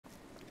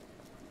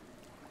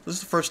This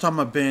is the first time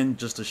I've been,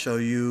 just to show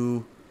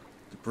you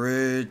the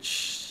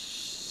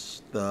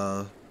bridge,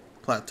 the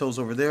plateaus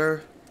over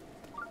there.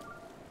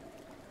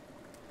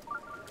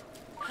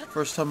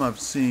 First time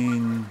I've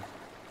seen.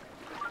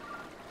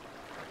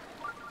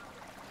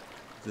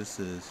 This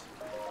is.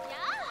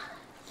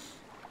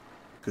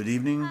 Good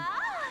evening.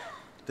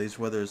 Today's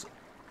weather is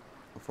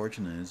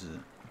unfortunate, isn't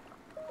it?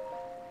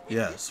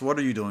 Yes. What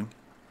are you doing?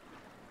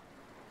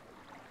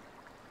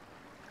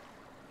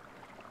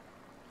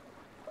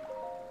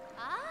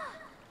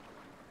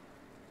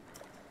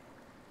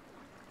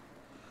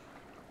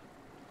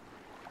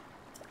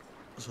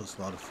 This was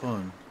a lot of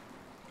fun.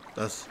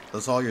 That's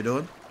all you're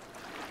doing?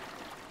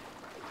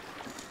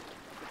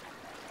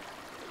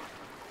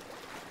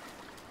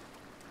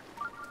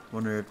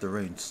 Wonder if the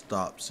rain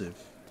stops if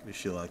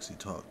she'll actually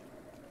talk.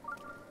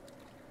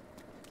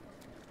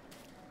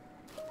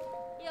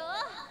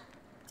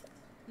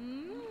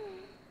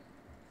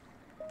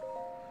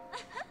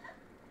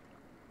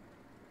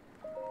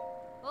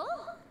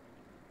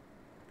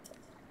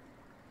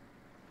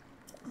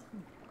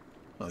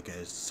 Okay,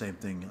 it's the same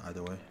thing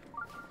either way.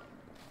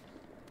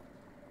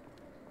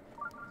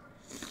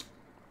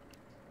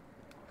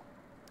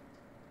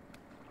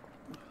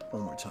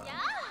 One more time.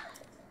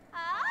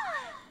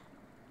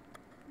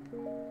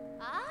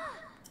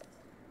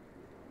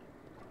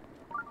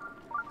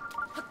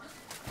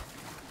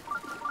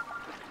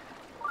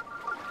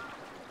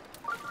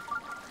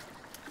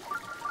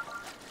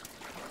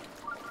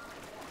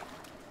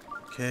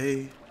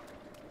 Okay.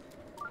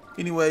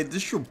 Anyway,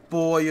 this your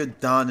boy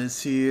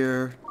Adonis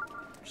here.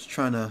 Just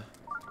trying to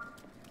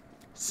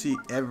see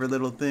every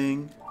little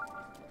thing.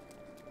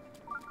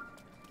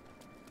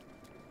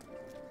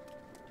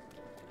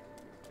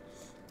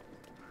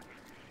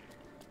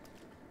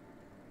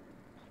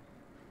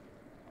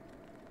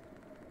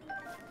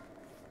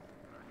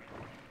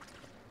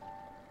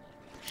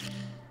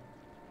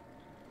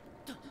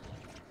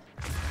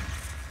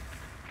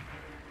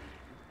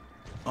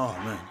 Oh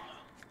man.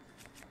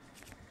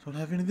 Don't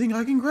have anything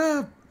I can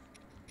grab.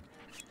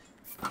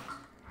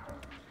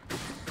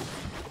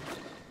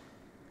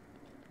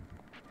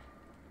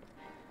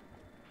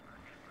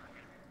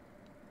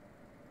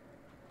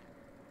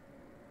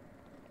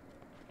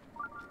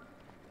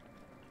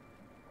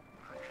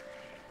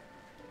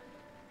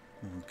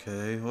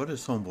 Okay, what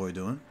is homeboy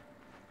doing?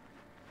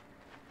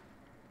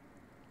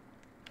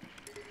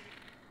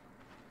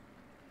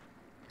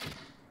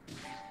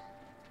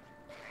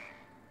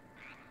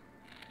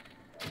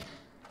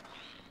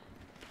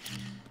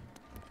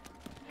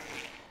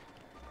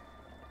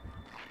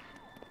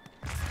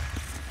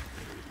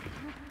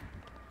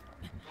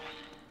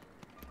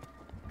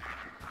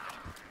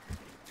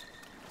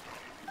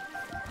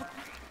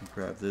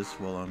 Grab this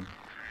while I'm...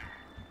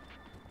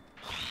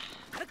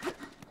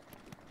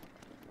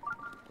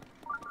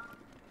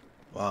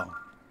 Wow.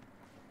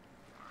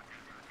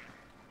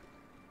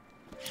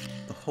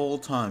 The whole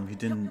time he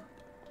didn't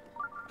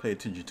pay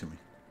attention to me.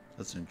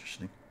 That's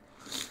interesting.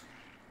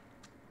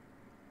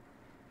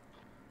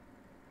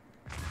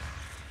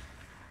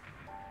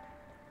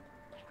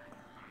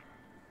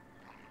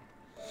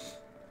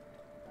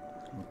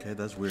 Okay,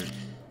 that's weird.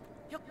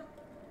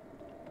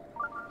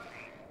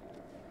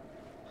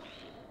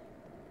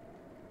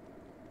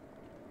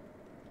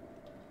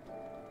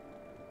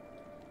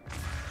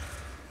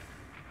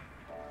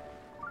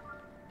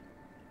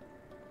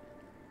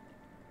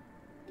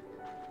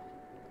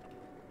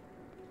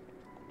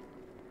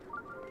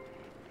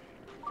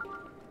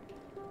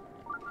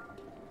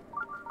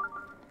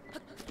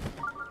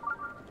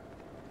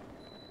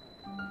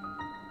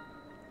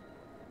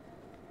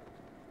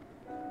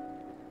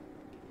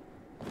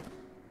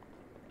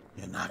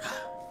 Naga.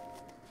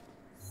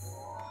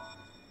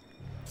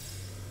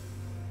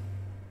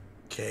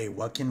 Okay,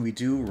 what can we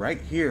do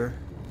right here?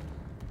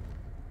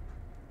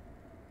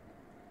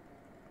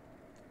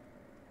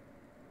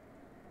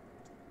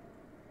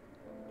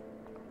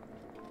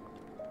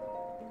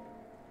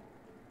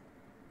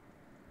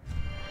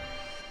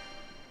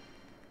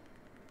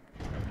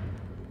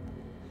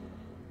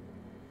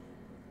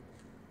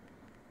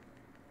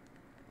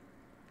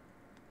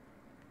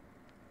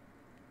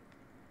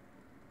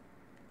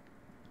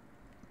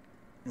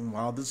 And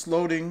while this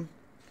loading,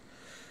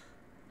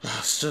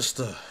 it's just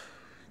a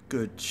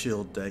good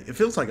chill day. It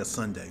feels like a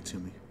Sunday to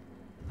me.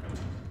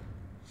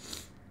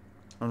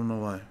 I don't know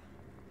why.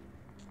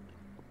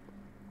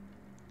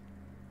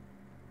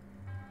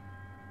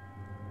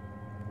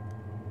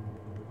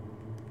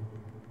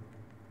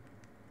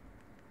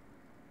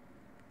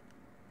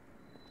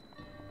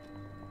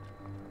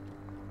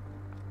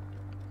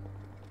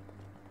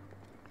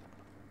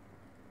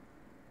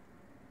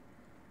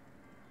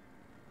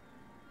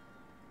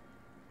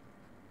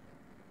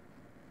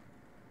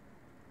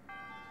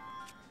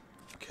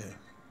 Okay.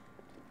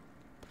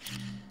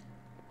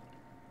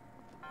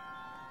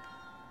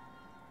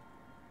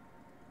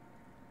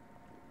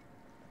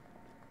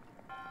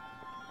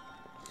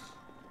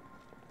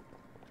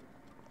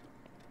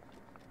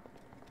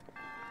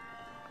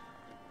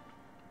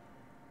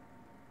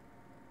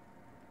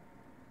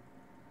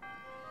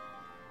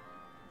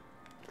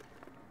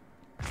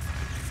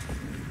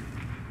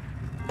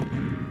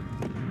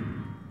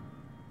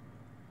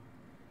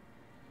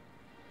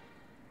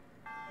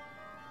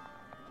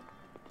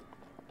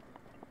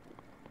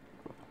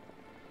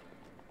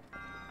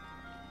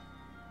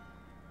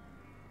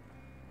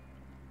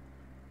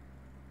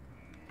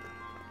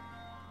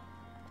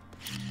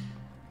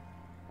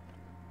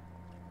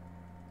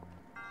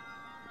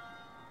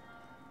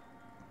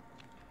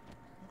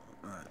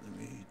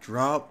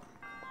 drop.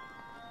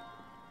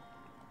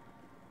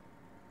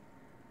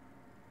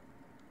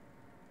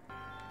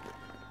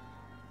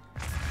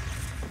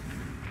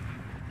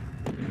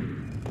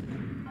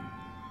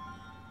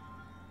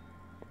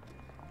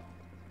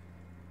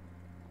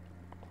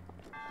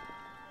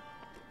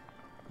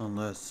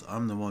 Unless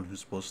I'm the one who's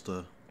supposed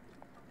to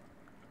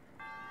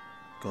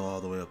go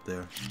all the way up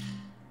there.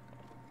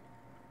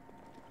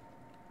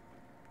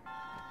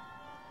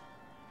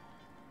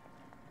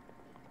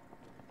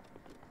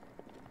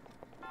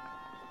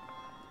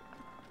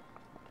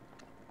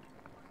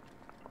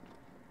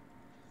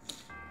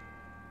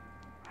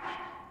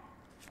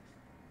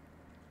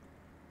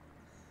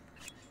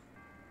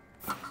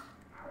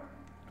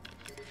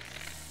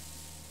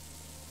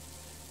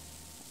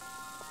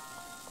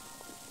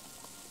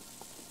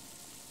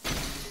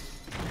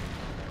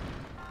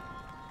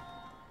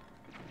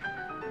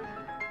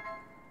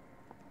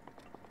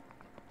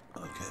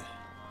 Okay.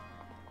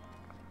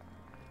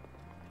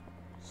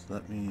 So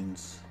that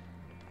means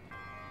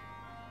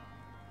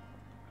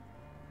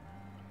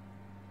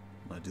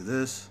I do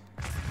this.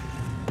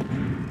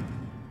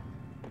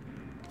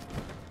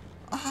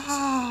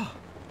 Ah!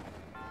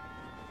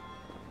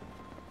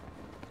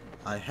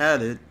 I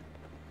had it.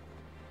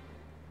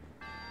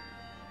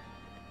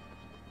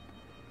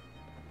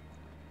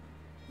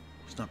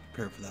 Was not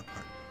prepared for that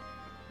part.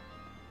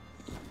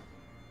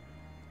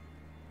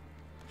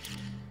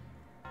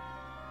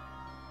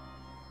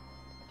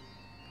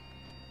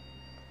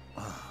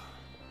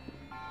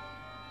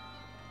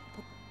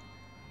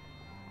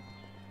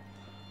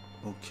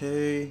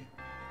 Okay,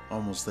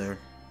 almost there.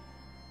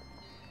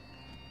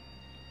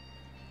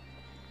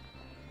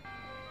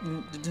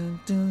 Dun, dun,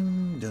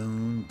 dun,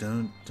 dun,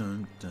 dun,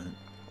 dun, dun,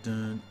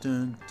 dun,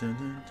 dun,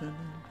 dun, dun.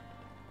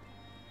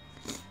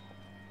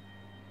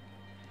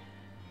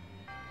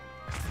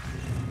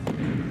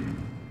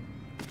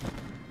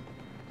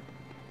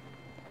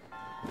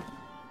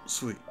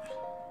 Sweet.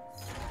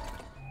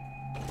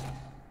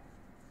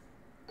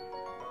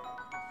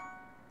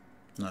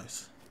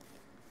 Nice.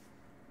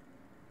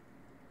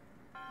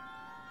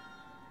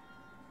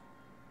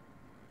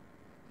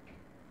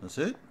 That's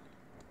it?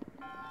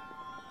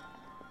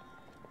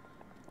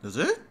 That's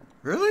it?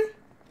 Really?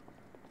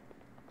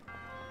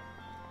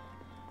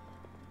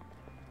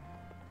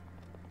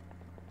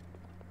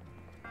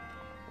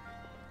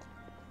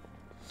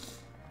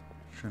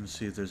 Trying to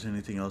see if there's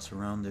anything else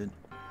around it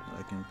that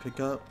I can pick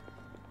up.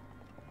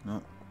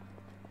 No.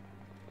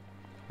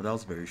 But that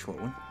was a very short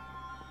one.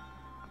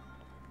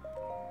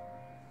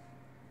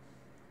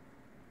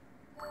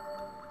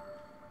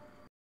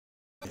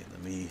 Okay,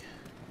 let me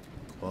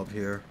go up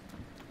here.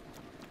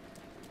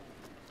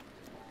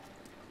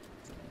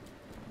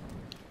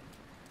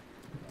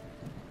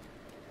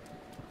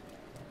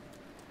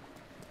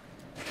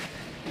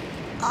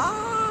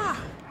 Ah!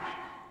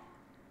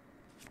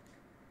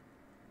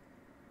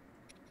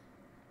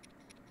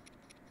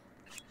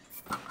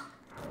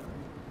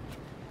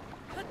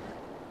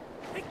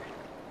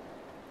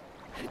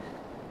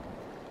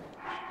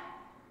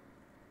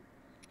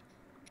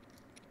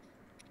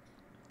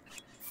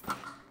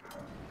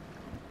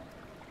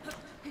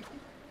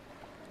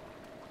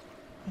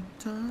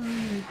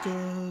 Time it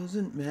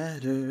doesn't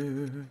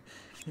matter.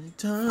 In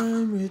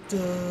time it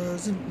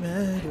doesn't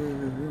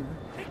matter.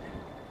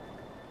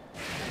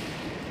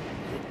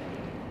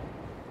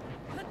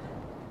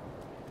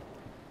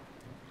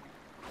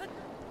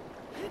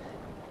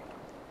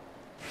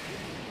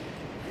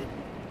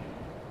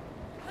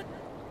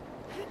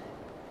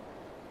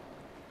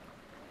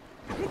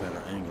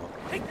 Better angle.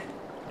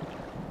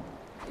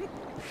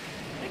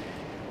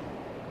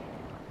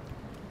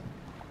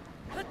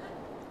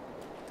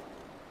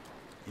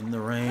 In the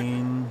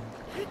rain.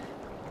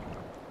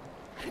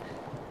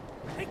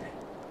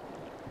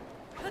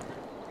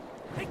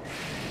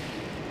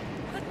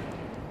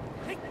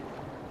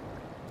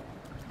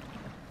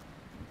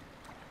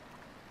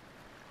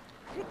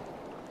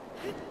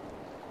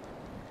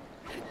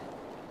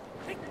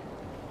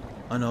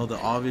 I know the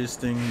obvious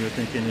thing you're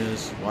thinking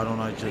is, why don't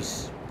I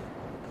just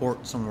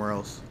port somewhere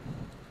else?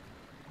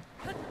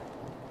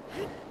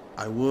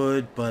 I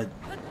would, but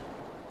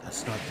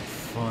that's not the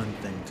fun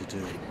thing to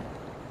do.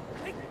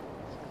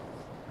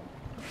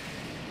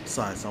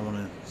 Besides, I want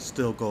to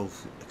still go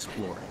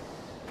exploring.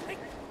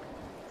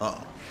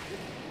 Uh-oh.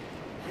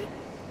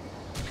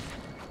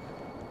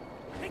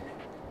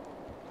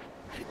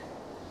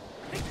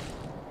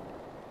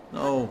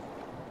 No.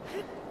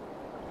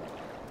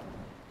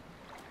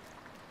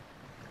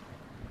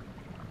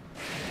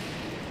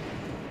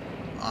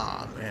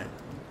 Ah, man.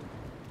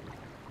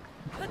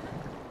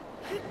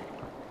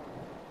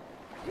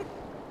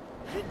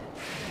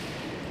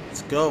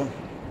 Let's go.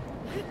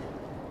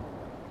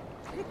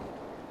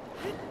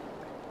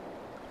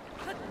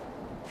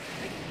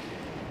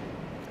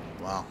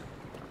 Wow.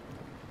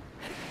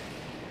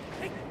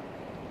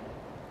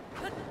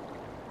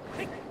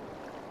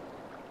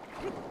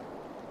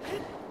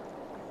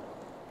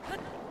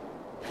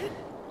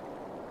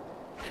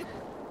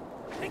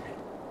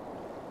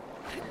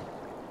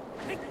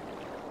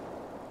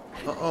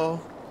 Uh-oh.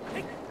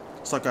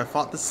 Looks like I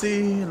fought the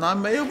sea and I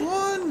may have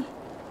won.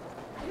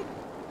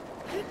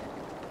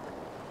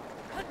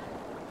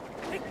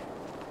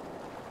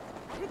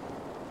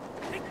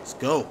 Let's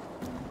go.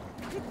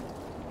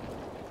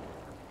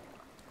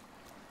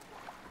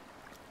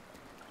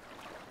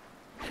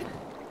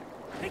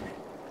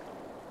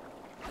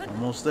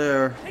 Almost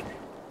there.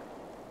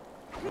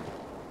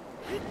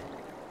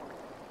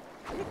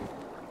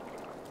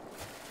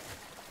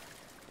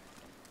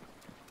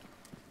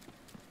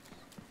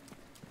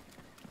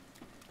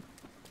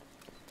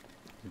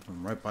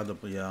 I'm right by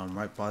the I'm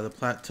right by the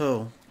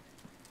plateau.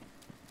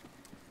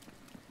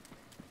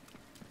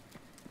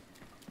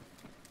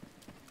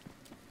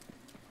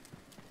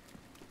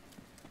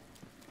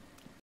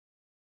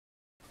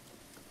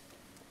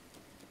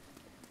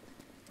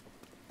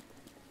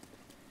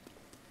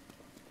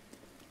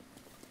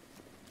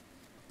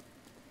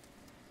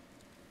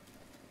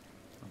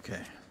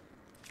 Okay.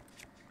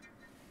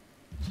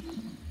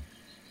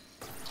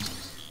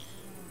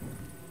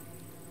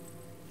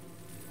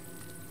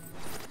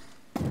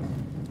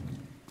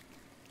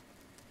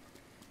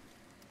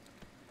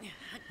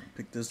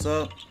 Pick this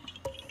up.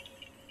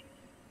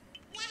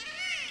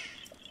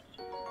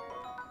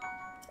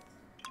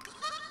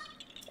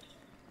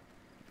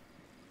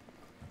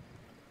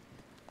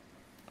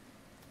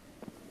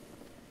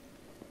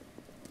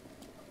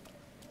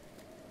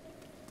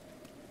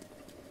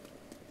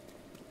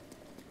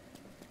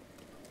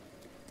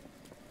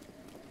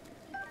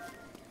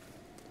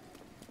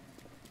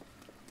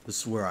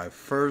 This is where I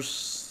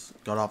first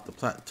got off the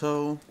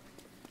plateau.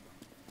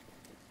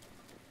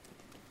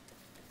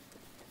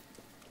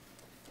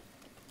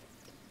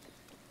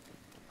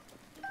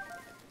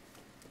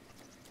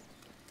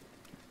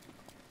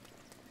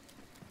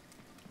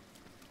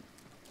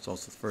 It's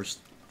also the first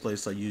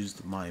place I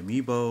used my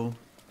amiibo.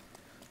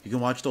 You can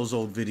watch those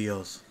old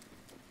videos.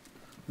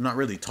 I'm not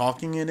really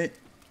talking in it,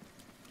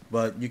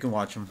 but you can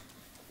watch them.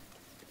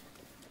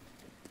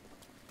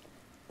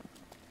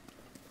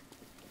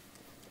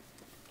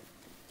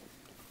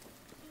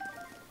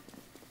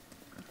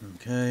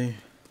 Okay.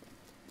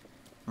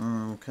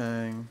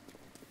 Okay.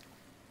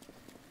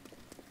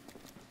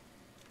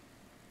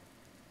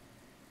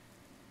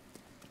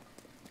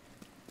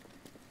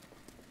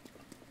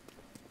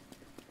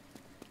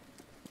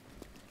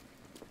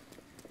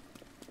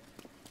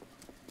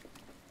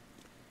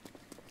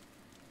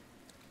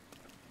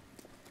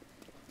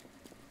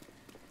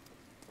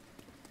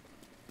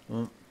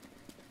 Well,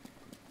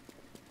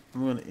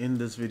 I'm going to end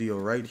this video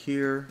right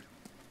here,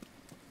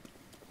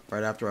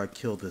 right after I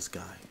kill this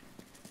guy.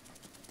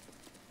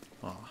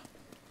 Aw. Oh.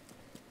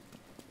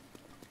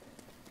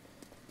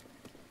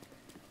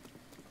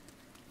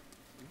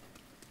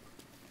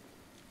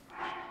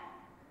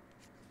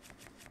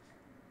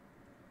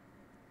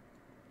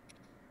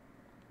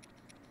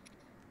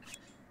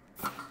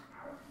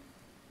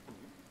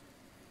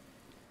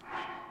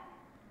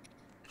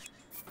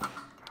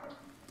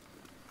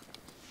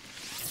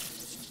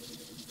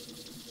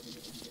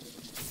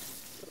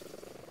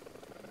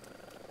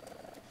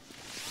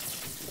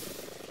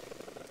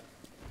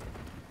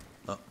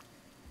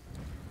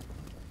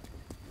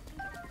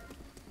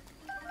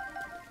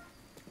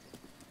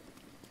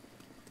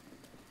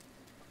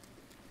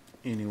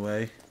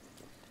 Anyway,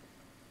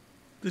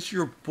 this is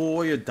your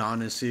boy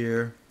Adonis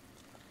here.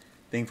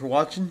 Thanks for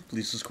watching.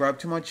 Please subscribe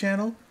to my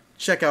channel.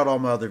 Check out all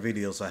my other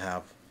videos I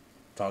have.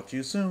 Talk to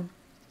you soon.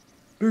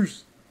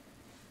 Peace.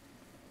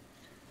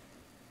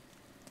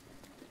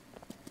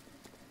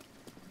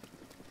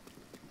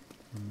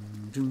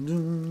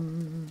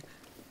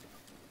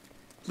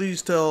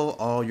 Please tell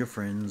all your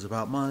friends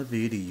about my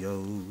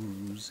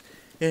videos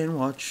and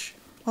watch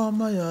all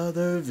my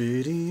other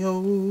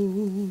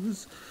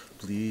videos.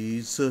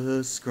 Please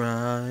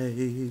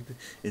subscribe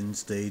and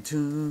stay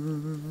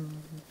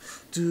tuned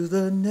to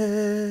the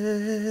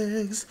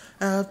next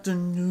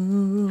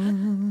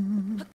afternoon.